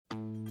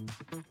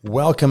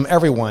Welcome,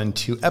 everyone,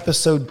 to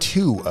episode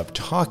 2 of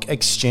Talk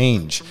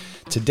Exchange.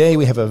 Today,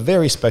 we have a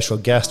very special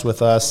guest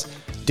with us,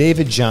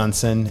 David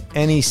Johnson,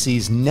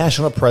 NEC's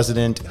national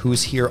president,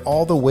 who's here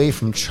all the way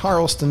from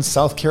Charleston,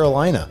 South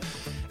Carolina.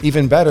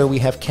 Even better, we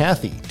have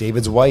Kathy,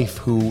 David's wife,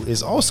 who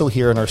is also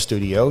here in our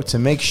studio to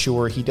make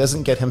sure he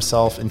doesn't get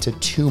himself into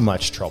too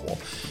much trouble.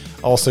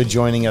 Also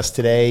joining us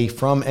today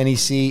from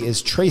NEC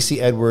is Tracy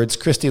Edwards,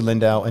 Christy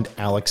Lindau, and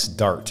Alex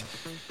Dart.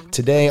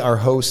 Today, our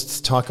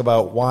hosts talk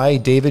about why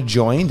David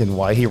joined and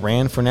why he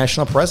ran for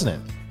national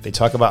president. They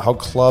talk about how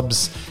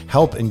clubs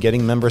help in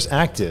getting members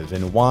active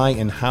and why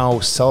and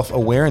how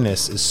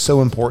self-awareness is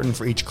so important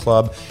for each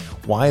club,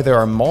 why there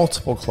are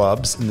multiple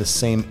clubs in the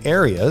same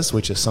areas,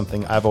 which is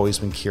something I've always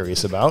been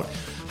curious about,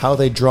 how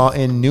they draw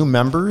in new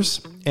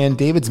members, and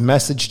David's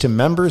message to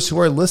members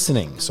who are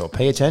listening, so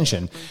pay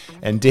attention,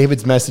 and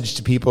David's message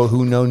to people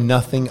who know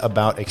nothing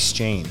about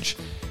exchange.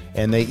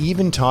 And they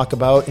even talk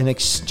about an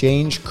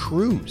exchange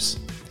cruise.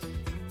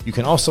 You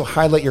can also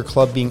highlight your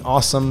club being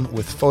awesome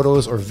with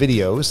photos or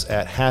videos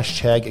at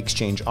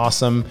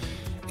 #ExchangeAwesome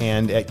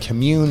and at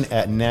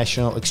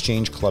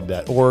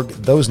commune@nationalexchangeclub.org.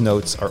 Those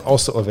notes are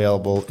also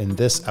available in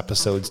this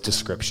episode's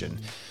description.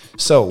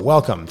 So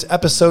welcome to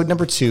episode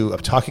number 2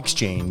 of Talk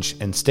Exchange,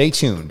 and stay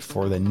tuned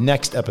for the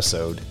next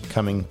episode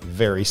coming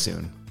very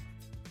soon.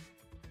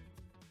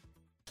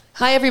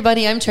 Hi,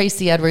 everybody. I'm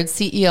Tracy Edwards,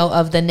 CEO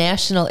of the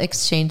National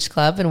Exchange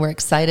Club, and we're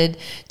excited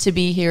to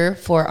be here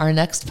for our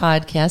next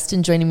podcast.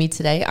 And joining me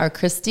today are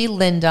Christy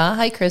Lindau.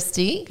 Hi,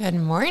 Christy. Good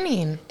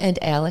morning. And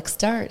Alex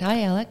Dart.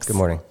 Hi, Alex. Good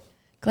morning.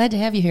 Glad to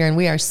have you here. And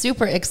we are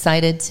super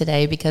excited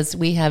today because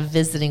we have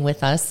visiting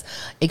with us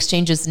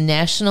Exchange's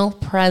national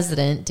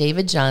president,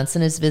 David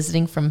Johnson, is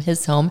visiting from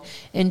his home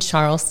in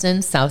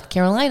Charleston, South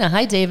Carolina.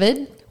 Hi,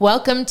 David.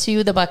 Welcome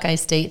to the Buckeye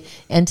State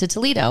and to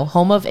Toledo,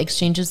 home of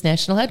Exchange's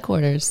national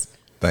headquarters.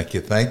 Thank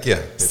you.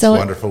 It's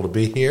wonderful to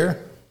be here.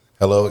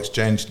 Hello,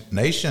 Exchange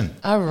Nation.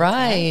 All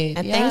right.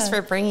 And thanks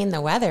for bringing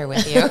the weather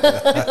with you.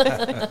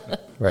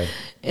 Right.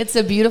 It's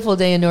a beautiful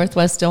day in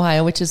Northwest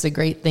Ohio, which is a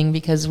great thing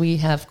because we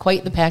have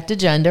quite the packed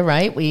agenda,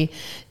 right? We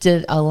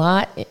did a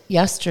lot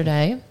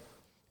yesterday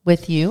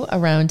with you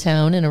around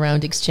town and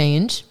around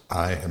Exchange.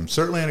 I am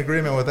certainly in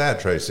agreement with that,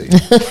 Tracy.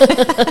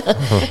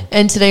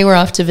 And today we're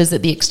off to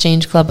visit the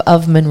Exchange Club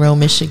of Monroe,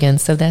 Michigan,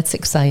 so that's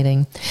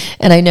exciting.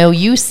 And I know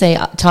you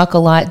talk a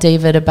lot,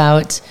 David,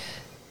 about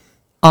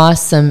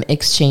awesome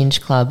exchange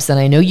clubs, and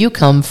I know you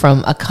come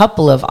from a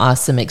couple of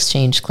awesome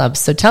exchange clubs,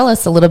 so tell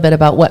us a little bit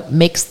about what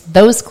makes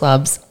those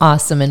clubs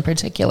awesome in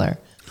particular.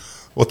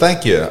 Well,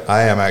 thank you.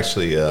 I am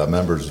actually a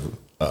member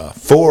of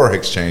 4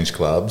 exchange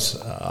clubs.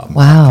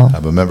 Wow.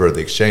 I'm a member of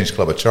the Exchange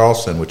Club of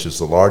Charleston, which is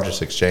the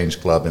largest exchange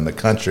club in the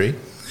country.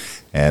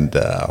 And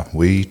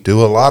we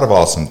do a lot of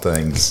awesome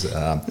things.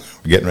 We're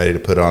getting ready to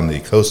put on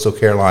the Coastal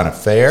Carolina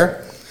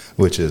Fair,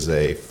 which is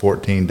a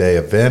 14-day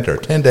event or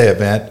 10-day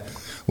event,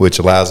 which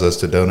allows us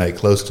to donate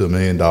close to $1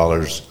 million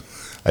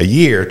a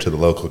year to the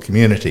local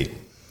community.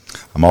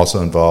 I'm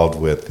also involved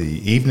with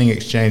the Evening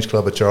Exchange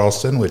Club of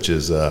Charleston, which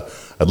is a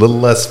little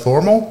less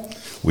formal.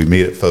 We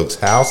meet at folks'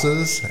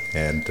 houses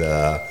and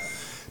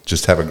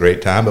just have a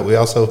great time, but we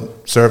also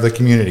serve the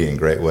community in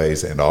great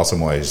ways and awesome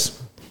ways.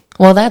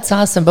 Well, that's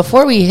awesome.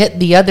 Before we hit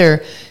the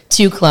other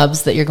 2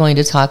 clubs that you're going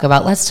to talk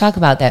about, let's talk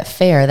about that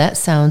fair. That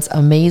sounds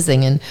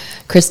amazing. And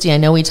Christy, I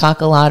know we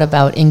talk a lot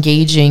about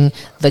engaging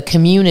the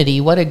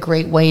community. What a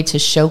great way to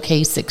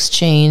showcase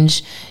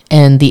exchange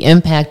and the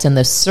impact and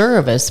the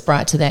service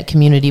brought to that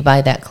community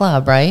by that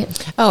club, right?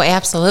 Oh,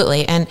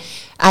 absolutely. And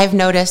I've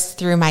noticed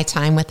through my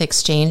time with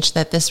Exchange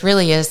that this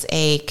really is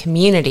a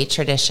community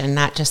tradition,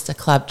 not just a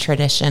club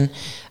tradition.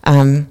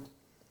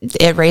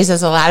 It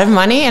raises a lot of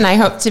money, and I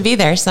hope to be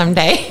there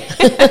someday.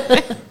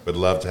 Would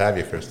love to have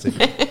you, Christy.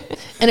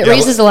 And it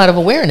raises a lot of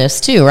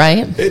awareness, too,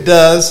 right? It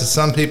does.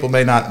 Some people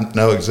may not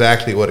know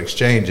exactly what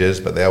exchange is,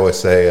 but they always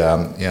say,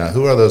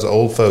 who are those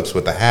old folks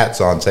with the hats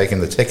on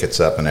taking the tickets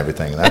up and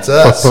everything? That's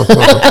us.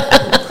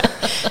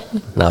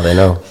 Now they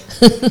know.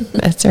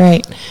 That's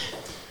right.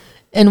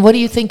 And what do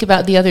you think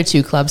about the other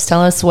 2 clubs?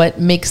 Tell us what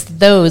makes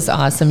those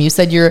awesome. You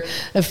said you're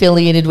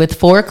affiliated with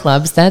 4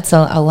 clubs. That's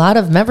a lot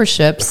of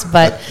memberships,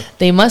 but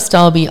they must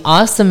all be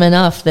awesome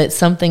enough that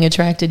something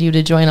attracted you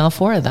to join all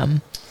 4 of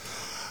them.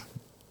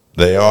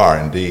 They are,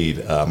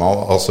 indeed. I'm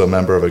also a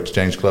member of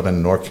Exchange Club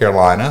in North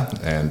Carolina,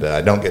 and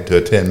I don't get to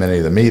attend many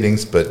of the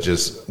meetings, but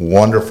just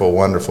wonderful,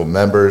 wonderful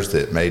members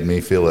that made me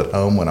feel at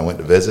home when I went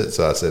to visit.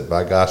 So I said,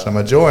 by gosh, I'm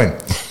going to join.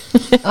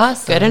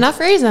 Awesome. Good enough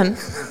reason.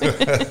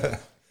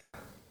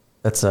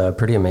 That's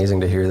pretty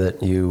amazing to hear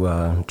that you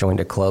joined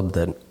a club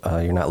that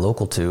you're not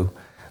local to,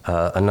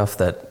 enough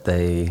that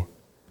they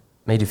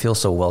made you feel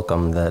so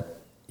welcome that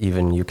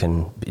even you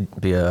can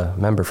be a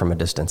member from a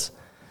distance.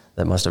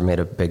 That must have made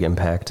a big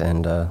impact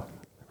and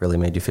really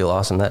made you feel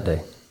awesome that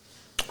day.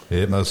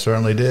 It most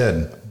certainly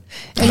did.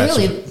 And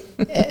really,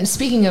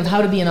 Speaking of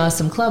how to be an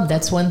awesome club,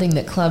 that's one thing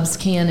that clubs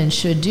can and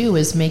should do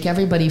is make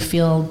everybody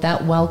feel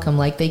that welcome,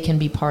 like they can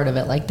be part of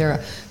it, like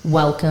they're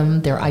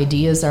welcome, their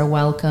ideas are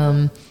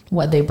welcome,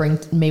 what they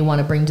may want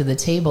to bring to the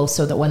table,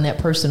 so that when that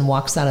person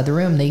walks out of the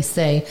room, they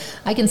say,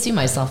 I can see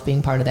myself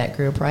being part of that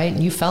group, right?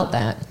 And you felt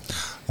that.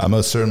 I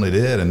most certainly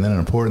did. And then an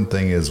important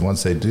thing is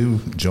once they do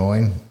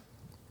join,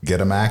 get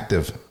them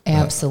active.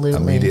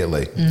 Absolutely.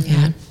 Immediately. Mm-hmm.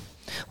 Yeah.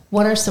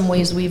 What are some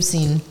ways we've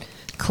seen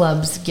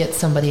clubs get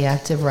somebody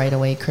active right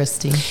away,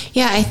 Christy?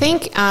 Yeah, I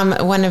think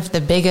one of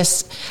the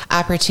biggest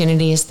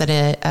opportunities that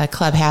a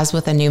club has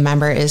with a new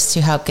member is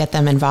to help get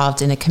them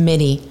involved in a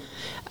committee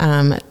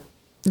that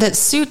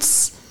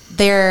suits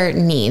their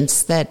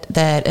needs,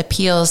 that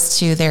appeals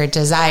to their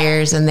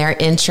desires and their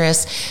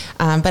interests,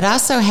 but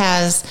also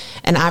has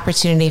an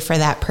opportunity for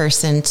that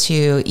person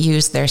to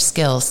use their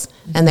skills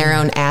and their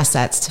own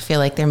assets to feel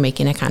like they're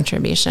making a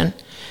contribution.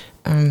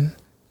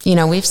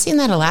 We've seen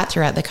that a lot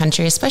throughout the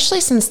country,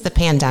 especially since the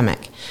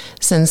pandemic,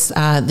 since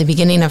the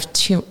beginning of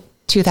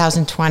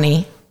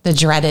 2020, the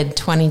dreaded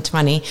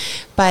 2020.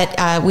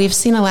 But we've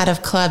seen a lot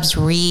of clubs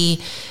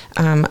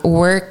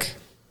work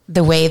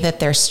the way that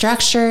they're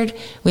structured.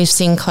 We've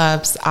seen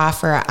clubs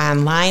offer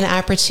online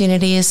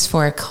opportunities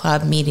for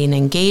club meeting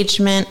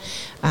engagement.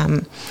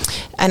 And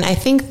I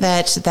think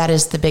that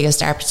is the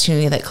biggest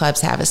opportunity that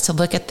clubs have, is to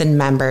look at the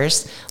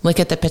members,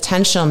 look at the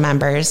potential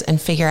members, and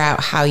figure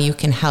out how you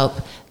can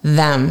help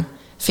them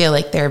feel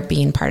like they're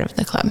being part of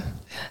the club.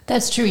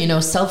 That's true.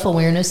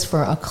 Self-awareness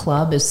for a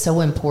club is so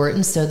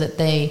important, so that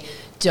they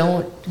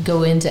don't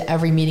go into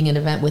every meeting and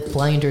event with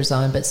blinders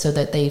on, but so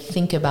that they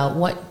think about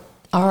what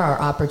are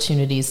our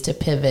opportunities to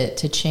pivot,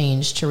 to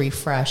change, to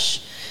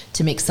refresh,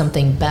 to make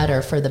something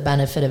better for the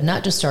benefit of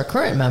not just our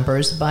current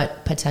members,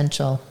 but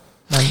potential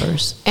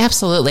members.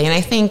 Absolutely. And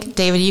I think,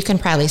 David, you can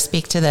probably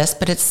speak to this,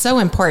 but it's so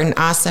important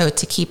also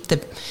to keep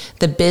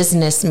the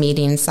business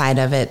meeting side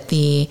of it,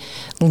 the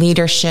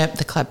leadership,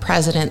 the club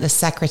president, the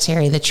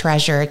secretary, the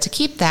treasurer, to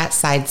keep that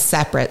side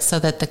separate so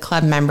that the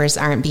club members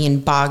aren't being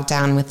bogged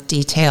down with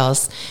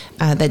details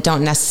that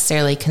don't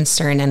necessarily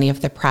concern any of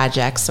the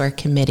projects or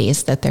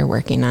committees that they're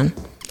working on.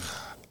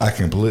 I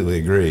completely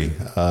agree.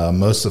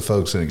 Most of the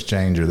folks in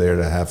Exchange are there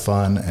to have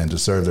fun and to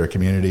serve their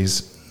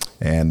communities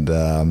and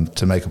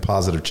to make a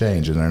positive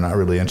change. And they're not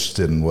really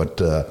interested in what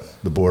the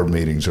board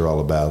meetings are all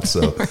about.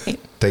 So Right.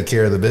 Take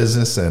care of the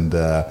business and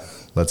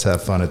let's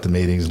have fun at the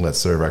meetings and let's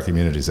serve our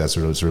communities. That's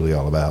what it's really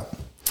all about.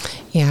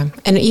 Yeah.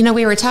 And,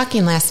 we were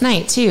talking last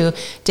night, too.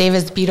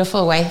 David's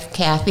beautiful wife,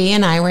 Kathy,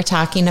 and I were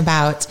talking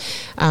about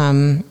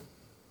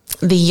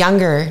the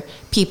younger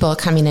people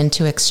coming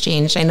into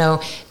Exchange. I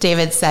know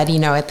David said,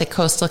 at the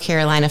Coastal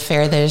Carolina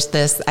Fair, there's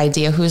this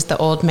idea, who's the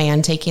old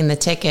man taking the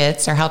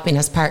tickets or helping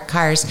us park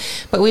cars.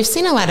 But we've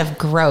seen a lot of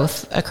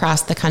growth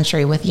across the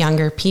country with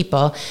younger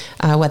people,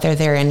 whether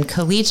they're in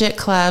collegiate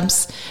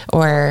clubs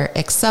or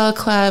Excel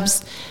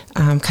clubs,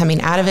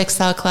 coming out of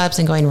Excel clubs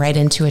and going right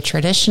into a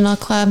traditional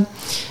club.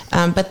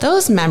 But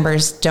those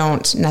members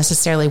don't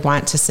necessarily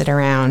want to sit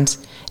around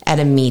at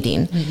a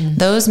meeting. Mm-mm.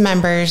 Those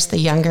members, the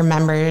younger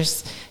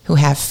members who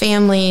have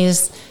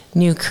families,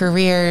 new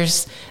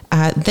careers,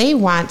 they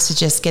want to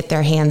just get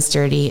their hands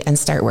dirty and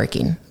start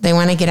working. They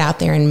want to get out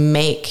there and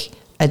make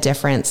a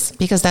difference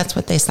because that's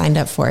what they signed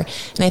up for.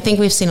 And I think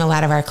we've seen a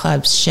lot of our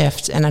clubs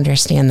shift and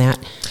understand that.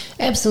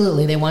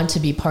 Absolutely. They want to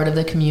be part of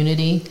the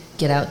community,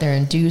 get out there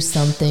and do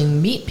something,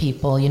 meet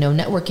people.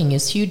 Networking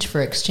is huge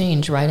for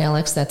Exchange, right,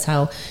 Alex? That's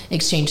how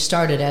Exchange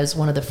started, as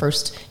one of the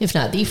first, if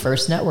not the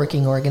first,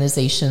 networking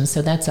organizations.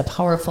 So that's a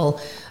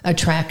powerful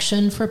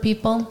attraction for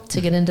people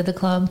to get into the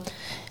club.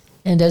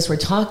 And as we're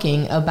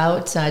talking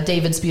about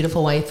David's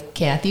beautiful wife,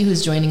 Kathy,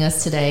 who's joining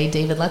us today,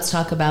 David, let's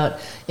talk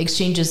about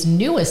Exchange's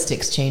newest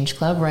Exchange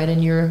Club right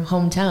in your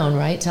hometown,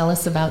 right? Tell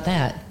us about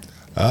that.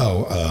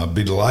 I'd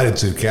be delighted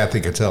to. Kathy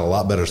could tell a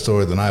lot better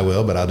story than I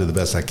will, but I'll do the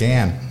best I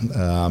can.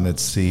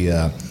 It's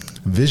the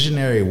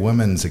Visionary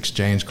Women's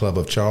Exchange Club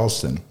of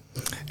Charleston.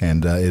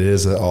 And it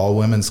is an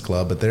all-women's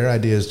club, but their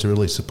idea is to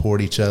really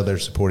support each other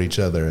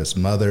as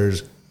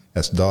mothers,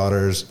 as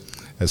daughters,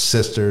 as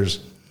sisters.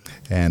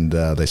 And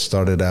they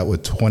started out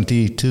with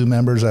 22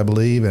 members, I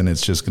believe, and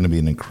it's just going to be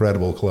an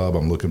incredible club.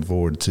 I'm looking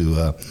forward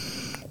to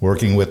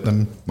working with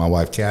them. My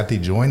wife, Kathy,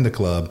 joined the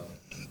club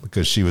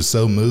because she was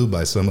so moved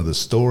by some of the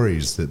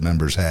stories that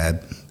members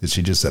had that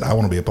she just said, I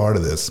want to be a part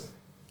of this.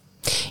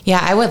 Yeah,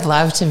 I would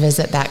love to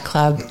visit that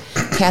club.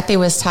 Kathy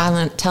was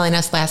telling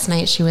us last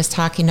night, she was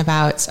talking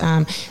about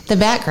the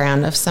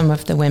background of some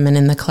of the women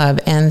in the club,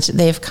 and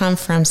they've come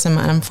from some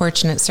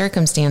unfortunate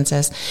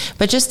circumstances.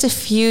 But just a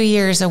few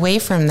years away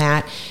from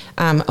that,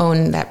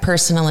 own that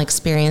personal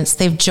experience,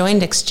 they've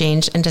joined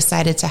Exchange and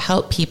decided to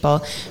help people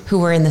who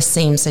were in the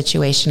same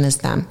situation as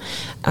them.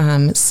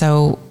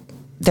 So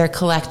they're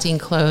collecting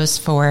clothes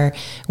for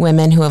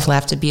women who have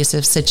left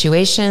abusive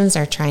situations,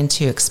 are trying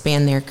to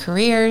expand their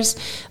careers.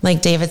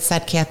 Like David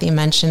said, Kathy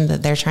mentioned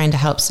that they're trying to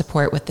help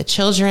support with the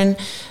children.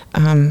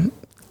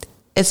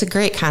 It's a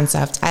great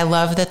concept. I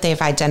love that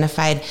they've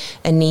identified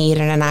a need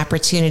and an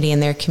opportunity in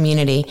their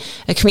community,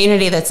 a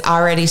community that's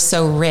already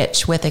so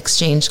rich with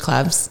exchange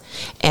clubs,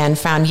 and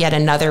found yet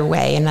another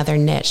way, another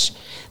niche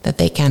that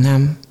they can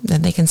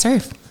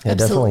serve. Yeah,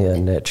 definitely a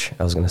niche.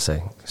 I was going to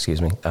say,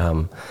 excuse me,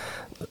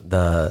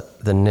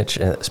 the niche,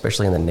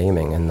 especially in the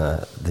naming and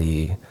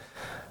the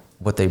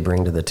what they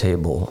bring to the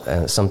table,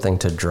 something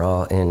to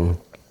draw in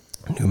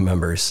new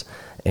members,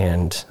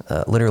 and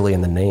literally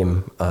in the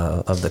name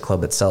of the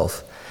club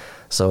itself.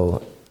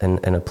 So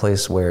in a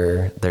place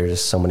where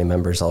there's so many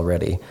members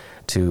already,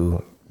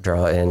 to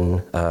draw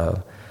in,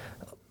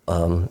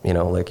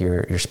 like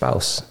your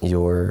spouse,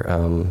 your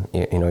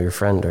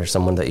friend, or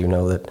someone that you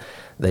know that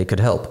they could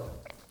help.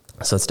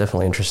 So it's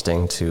definitely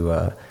interesting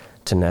to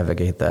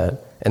navigate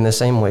that in the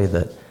same way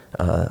that,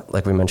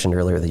 like we mentioned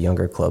earlier, the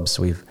younger clubs,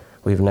 we've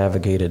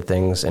navigated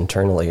things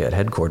internally at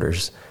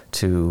headquarters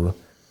to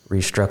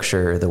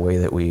restructure the way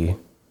that we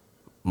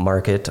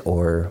market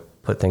or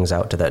put things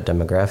out to that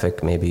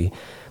demographic.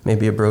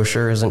 Maybe a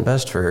brochure isn't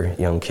best for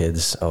young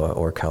kids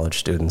or college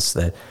students,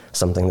 that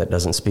something that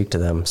doesn't speak to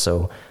them.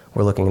 So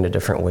we're looking into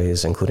different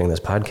ways, including this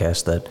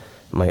podcast, that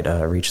might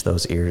reach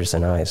those ears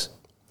and eyes.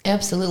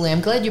 Absolutely.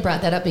 I'm glad you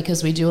brought that up,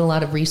 because we do a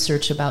lot of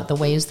research about the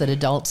ways that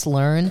adults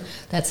learn.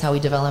 That's how we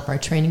develop our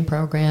training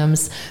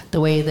programs,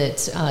 the way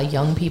that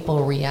young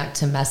people react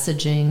to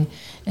messaging.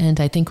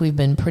 And I think we've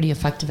been pretty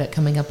effective at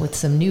coming up with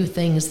some new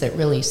things that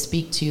really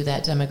speak to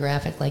that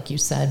demographic, like you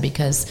said,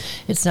 because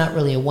it's not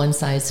really a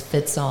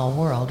one-size-fits-all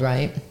world,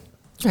 right?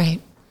 Right.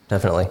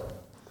 Definitely.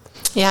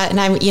 Yeah, and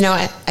I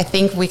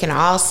think we can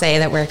all say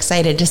that we're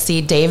excited to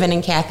see David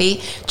and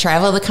Kathy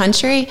travel the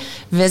country,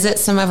 visit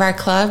some of our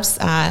clubs.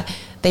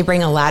 They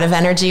bring a lot of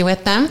energy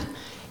with them.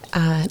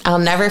 I'll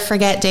never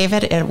forget,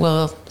 David. It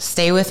will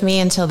stay with me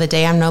until the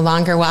day I'm no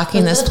longer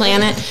walking this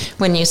planet.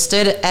 When you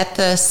stood at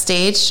the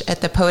stage,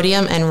 at the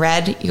podium, and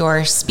read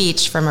your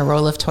speech from a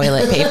roll of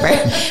toilet paper,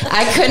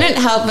 I couldn't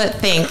help but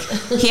think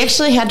he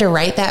actually had to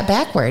write that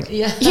backward.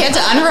 Yeah. He had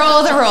to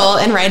unroll the roll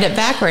and write it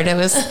backward. It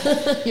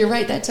was. You're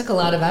right. That took a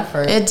lot of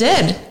effort. It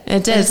did.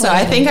 It did. So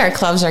I think our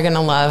clubs are going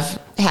to love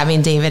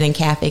having David and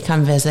Kathy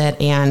come visit.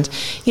 And,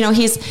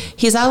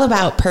 he's all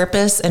about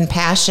purpose and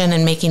passion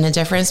and making a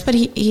difference, but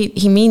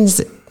he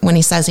means when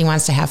he says he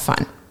wants to have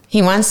fun.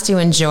 He wants to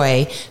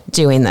enjoy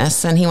doing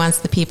this, and he wants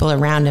the people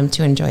around him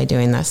to enjoy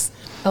doing this.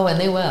 Oh, and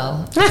they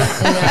will.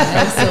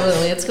 Yeah,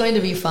 absolutely. It's going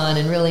to be fun.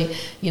 And really,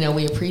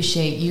 we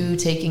appreciate you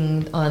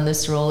taking on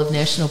this role of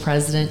national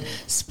president,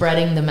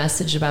 spreading the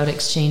message about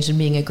Exchange and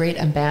being a great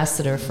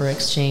ambassador for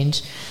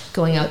Exchange,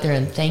 going out there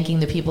and thanking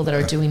the people that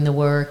are doing the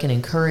work and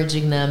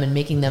encouraging them and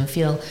making them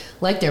feel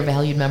like they're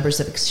valued members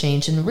of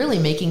Exchange, and really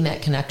making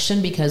that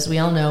connection, because we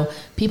all know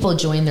people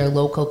join their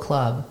local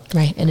club.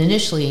 Right. And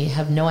initially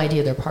have no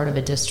idea they're part of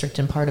a district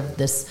and part of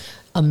this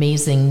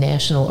amazing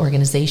national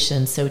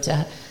organization. So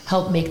to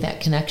help make that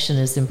connection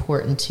is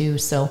important too.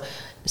 So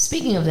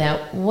speaking of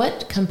that,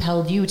 what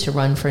compelled you to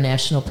run for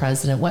national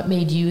president? What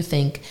made you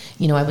think,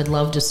 I would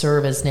love to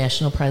serve as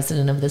national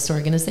president of this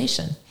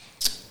organization?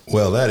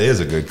 Well, that is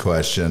a good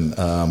question.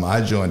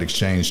 I joined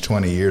Exchange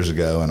 20 years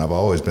ago, and I've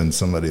always been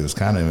somebody that's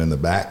kind of in the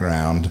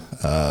background,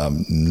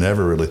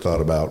 never really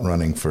thought about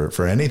running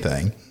for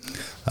anything.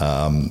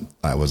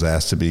 I was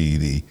asked to be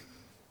the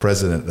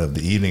president of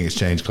the Evening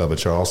Exchange Club of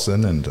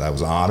Charleston, and I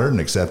was honored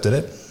and accepted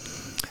it.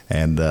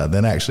 And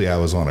then actually I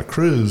was on a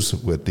cruise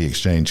with the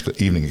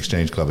Evening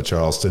Exchange Club of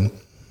Charleston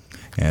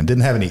and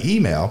didn't have any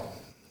email.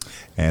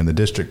 And the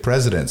district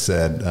president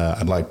said,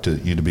 I'd like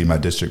you to be my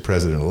district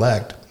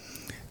president-elect.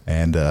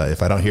 And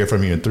if I don't hear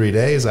from you in 3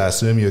 days, I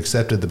assume you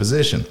accepted the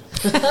position.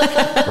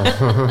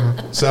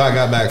 So I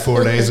got back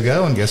 4 days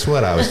ago, and guess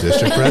what? I was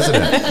district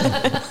president.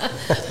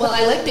 Well,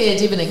 I like the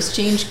idea of an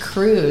exchange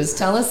cruise.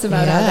 Tell us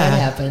about how that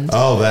happened.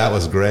 Oh, that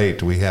was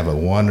great. We have a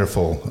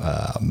wonderful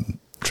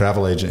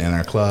travel agent in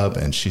our club,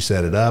 and she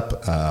set it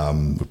up.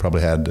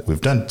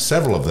 We've done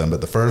several of them,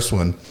 but the first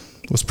one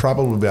was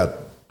probably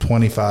about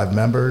 25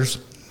 members.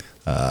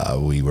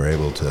 We were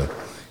able to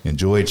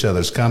enjoy each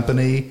other's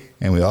company,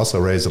 and we also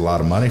raised a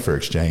lot of money for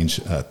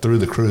Exchange through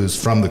the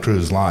cruise, from the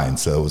cruise line.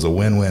 So it was a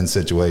win-win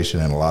situation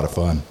and a lot of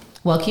fun.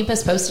 Well, keep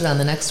us posted on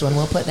the next one.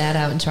 We'll put that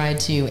out and try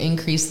to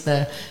increase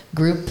the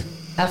group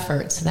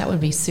effort. So that would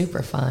be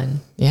super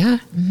fun. Yeah.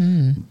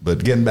 Mm-hmm.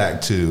 But getting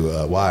back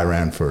to why I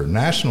ran for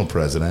national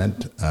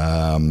president, be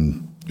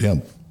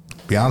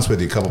honest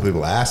with you, a couple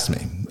people asked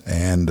me,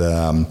 and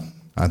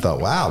I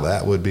thought, wow,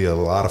 that would be a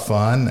lot of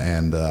fun,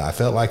 and I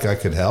felt like I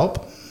could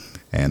help.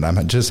 And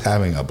I'm just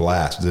having a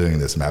blast doing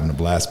this. I'm having a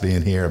blast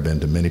being here. I've been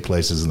to many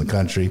places in the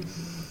country.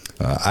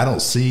 I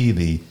don't see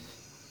the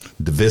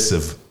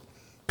divisive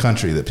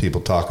country that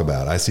people talk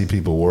about. I see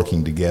people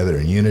working together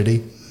in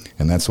unity,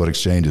 and that's what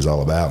Exchange is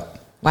all about.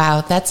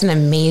 Wow, that's an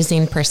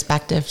amazing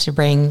perspective to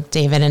bring,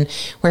 David, and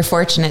we're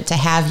fortunate to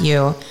have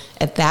you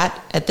at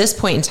this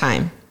point in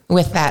time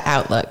with that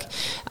outlook.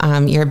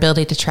 Your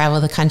ability to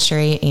travel the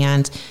country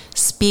and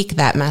speak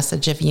that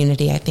message of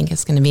unity, I think,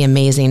 is going to be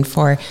amazing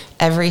for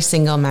every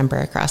single member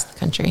across the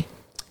country.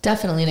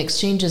 Definitely. And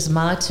Exchange's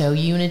motto,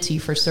 unity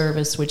for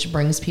service, which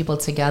brings people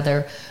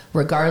together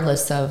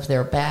regardless of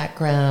their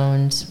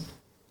background,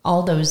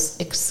 all those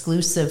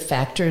exclusive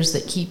factors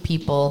that keep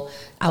people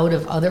out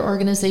of other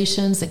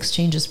organizations.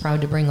 Exchange is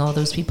proud to bring all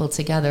those people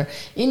together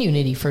in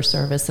unity for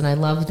service. And I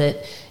love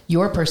that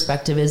your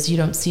perspective is you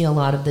don't see a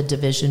lot of the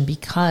division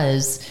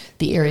because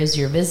the areas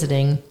you're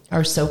visiting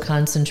are so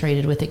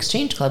concentrated with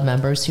Exchange Club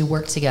members who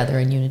work together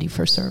in unity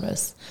for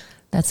service.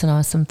 That's an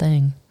awesome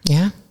thing.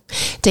 Yeah.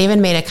 David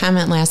made a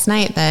comment last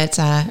night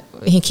that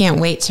he can't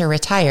wait to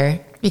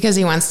retire because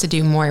he wants to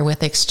do more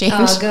with Exchange.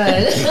 Oh,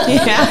 good.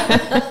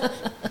 Yeah.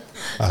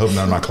 I hope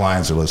none of my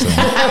clients are listening.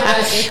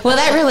 Well,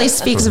 that really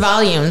speaks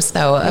volumes,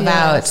 though,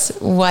 about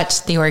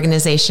what the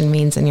organization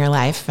means in your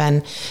life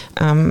and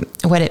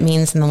what it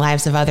means in the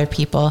lives of other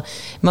people.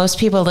 Most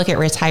people look at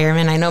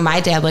retirement. I know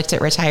my dad looked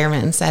at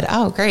retirement and said,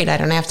 oh, great, I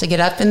don't have to get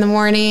up in the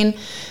morning,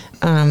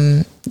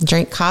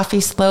 drink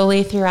coffee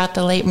slowly throughout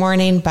the late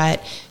morning,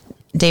 but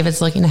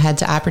David's looking ahead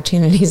to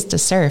opportunities to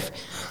surf.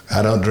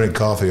 I don't drink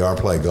coffee or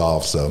play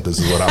golf, so this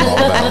is what I'm all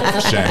about,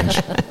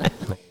 Exchange.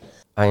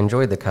 I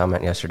enjoyed the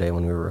comment yesterday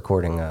when we were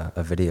recording a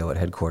video at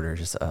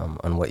headquarters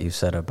on what you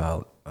said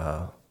about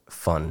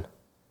fun.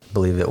 I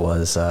believe it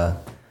was,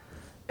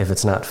 if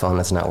it's not fun,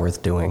 it's not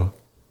worth doing,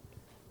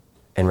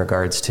 in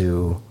regards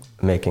to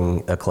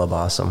making a club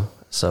awesome.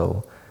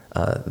 So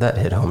that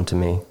hit home to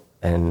me.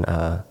 And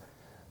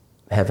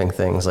having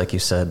things, like you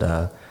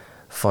said,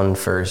 fun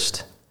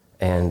first,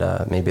 and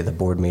maybe the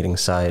board meeting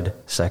side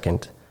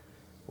second,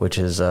 which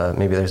is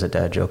maybe there's a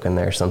dad joke in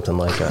there, something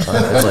like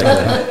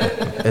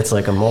it's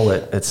like a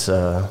mullet. It's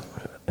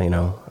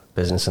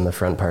business in the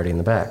front, party in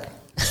the back.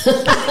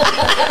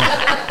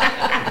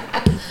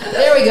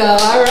 There we go.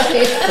 All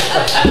right.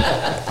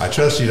 I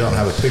trust you don't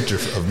have a picture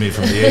of me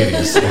from the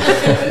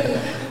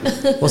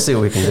 80s. We'll see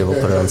what we can do.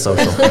 We'll put it on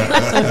social.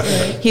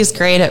 He's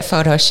great at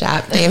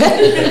Photoshop,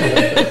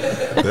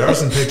 David. There are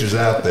some pictures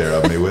out there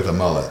of me with a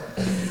mullet.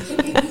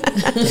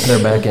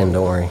 They're back in,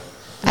 don't worry.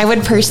 I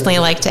would personally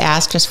like to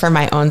ask, just for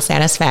my own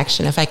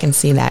satisfaction, if I can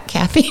see that,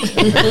 Kathy.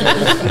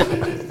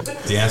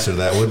 The answer to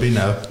that would be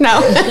no. No.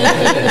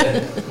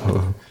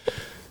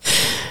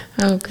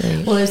 Oh,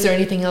 great. Well, is there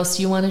anything else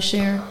you want to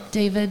share,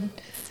 David?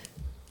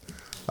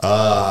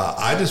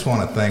 I just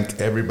want to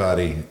thank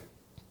everybody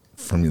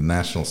from the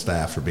national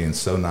staff for being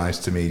so nice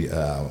to me.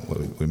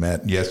 We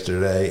met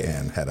yesterday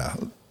and had a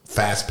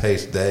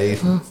fast-paced day,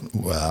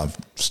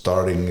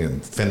 starting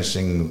and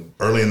finishing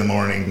early in the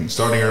morning,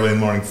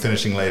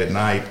 finishing late at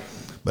night.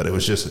 But it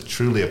was just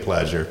truly a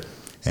pleasure,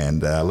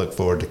 and I look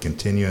forward to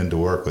continuing to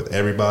work with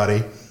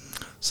everybody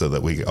so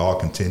that we all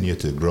continue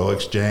to grow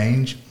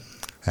Exchange,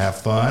 have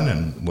fun,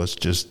 and let's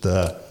just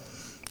do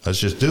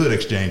it,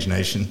 Exchange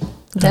Nation.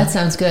 That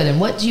sounds good.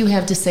 And what do you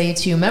have to say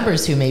to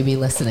members who may be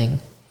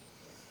listening?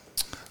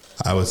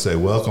 I would say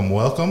welcome,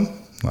 welcome.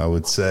 I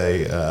would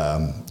say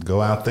go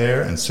out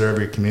there and serve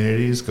your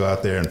communities. Go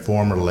out there and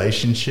form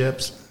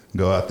relationships.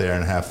 Go out there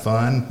and have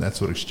fun. That's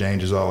what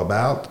Exchange is all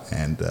about.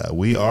 And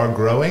we are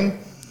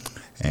growing.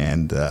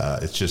 And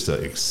it's just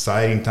an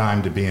exciting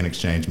time to be an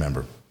Exchange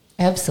member.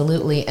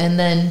 Absolutely. And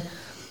then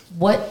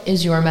what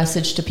is your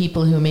message to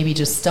people who maybe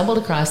just stumbled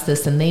across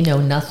this and they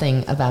know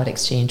nothing about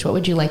Exchange? What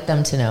would you like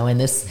them to know in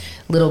this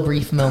little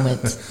brief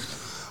moment?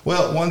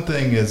 Well, one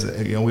thing is,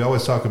 we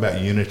always talk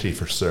about unity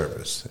for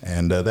service,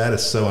 and that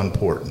is so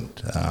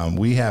important.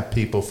 We have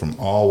people from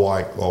all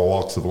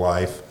walks of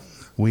life.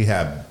 We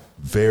have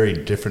very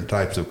different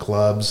types of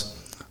clubs.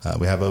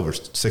 We have over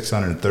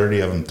 630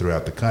 of them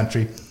throughout the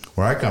country.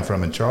 Where I come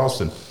from in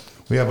Charleston,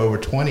 we have over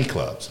 20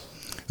 clubs,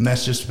 and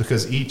that's just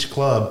because each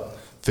club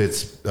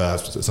fits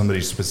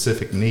somebody's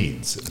specific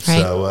needs.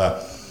 Right.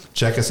 So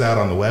check us out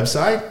on the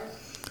website.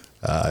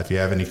 If you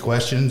have any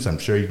questions, I'm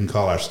sure you can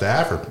call our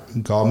staff or you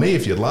can call me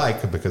if you'd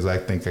like, because I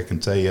think I can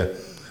tell you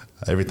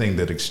everything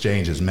that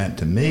Exchange has meant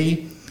to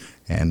me.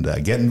 And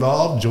get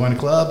involved, join a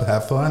club,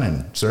 have fun,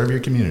 and serve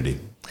your community.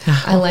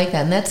 I like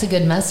that. And that's a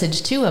good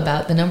message, too,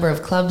 about the number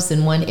of clubs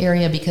in one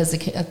area, because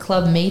a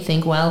club may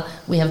think, well,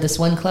 we have this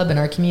one club in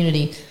our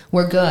community,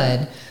 we're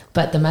good.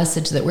 But the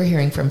message that we're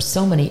hearing from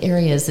so many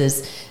areas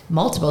is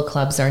multiple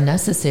clubs are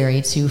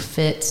necessary to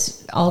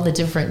fit all the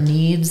different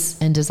needs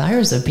and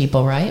desires of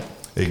people, right?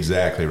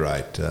 Exactly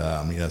right.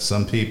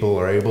 Some people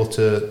are able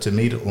to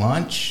meet at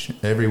lunch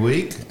every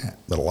week,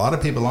 but a lot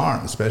of people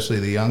aren't, especially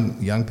the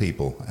young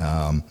people.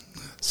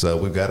 So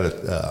we've got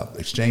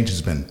Exchange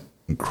has been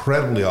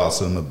incredibly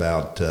awesome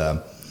about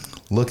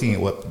looking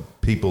at what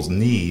people's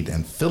need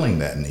and filling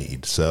that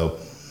need. So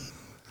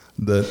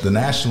the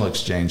National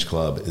Exchange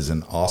Club is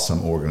an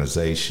awesome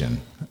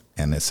organization,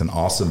 and it's an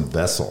awesome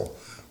vessel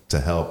to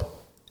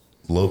help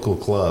local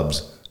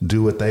clubs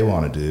do what they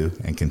want to do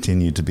and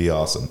continue to be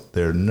awesome.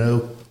 There are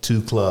no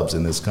two clubs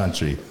in this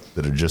country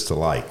that are just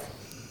alike.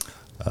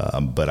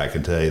 But I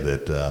can tell you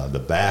that the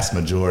vast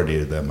majority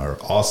of them are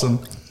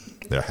awesome.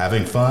 They're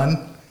having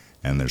fun,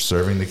 and they're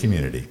serving the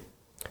community.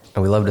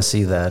 And we love to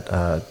see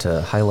that.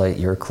 To highlight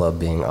your club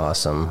being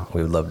awesome,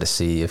 we would love to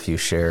see if you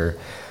share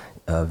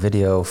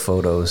video,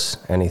 photos,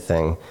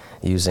 anything.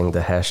 using the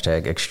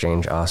hashtag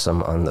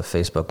ExchangeAwesome on the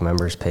Facebook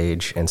members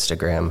page,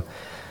 Instagram,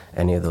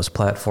 any of those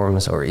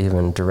platforms, or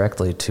even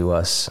directly to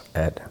us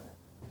at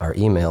our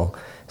email,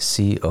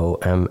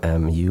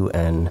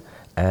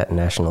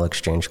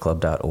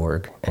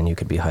 commun@nationalexchangeclub.org, and you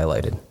could be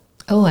highlighted.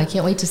 Oh, I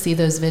can't wait to see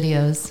those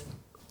videos.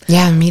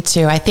 Yeah, me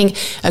too. I think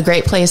a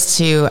great place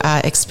to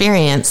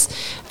experience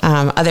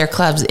other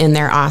clubs in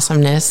their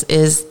awesomeness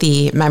is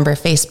the member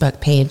Facebook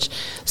page.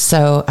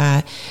 So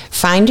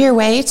find your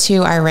way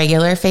to our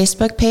regular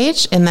Facebook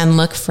page and then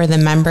look for the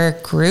member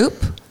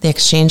group, the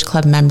Exchange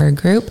Club member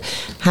group.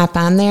 Hop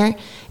on there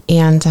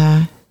and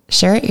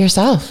share it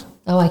yourself.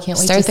 Oh, I can't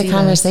wait Start to see the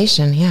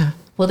conversation. Yeah.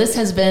 Well, this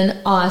has been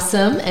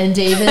awesome. And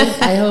David,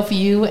 I hope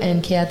you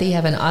and Kathy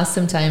have an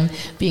awesome time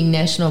being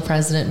National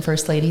President and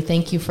First Lady.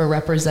 Thank you for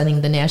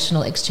representing the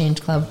National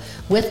Exchange Club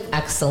with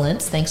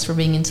excellence. Thanks for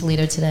being in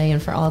Toledo today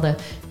and for all the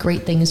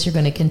great things you're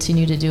going to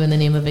continue to do in the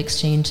name of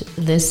Exchange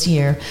this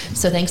year.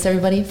 So thanks,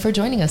 everybody, for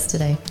joining us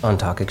today On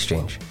Talk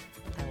Exchange.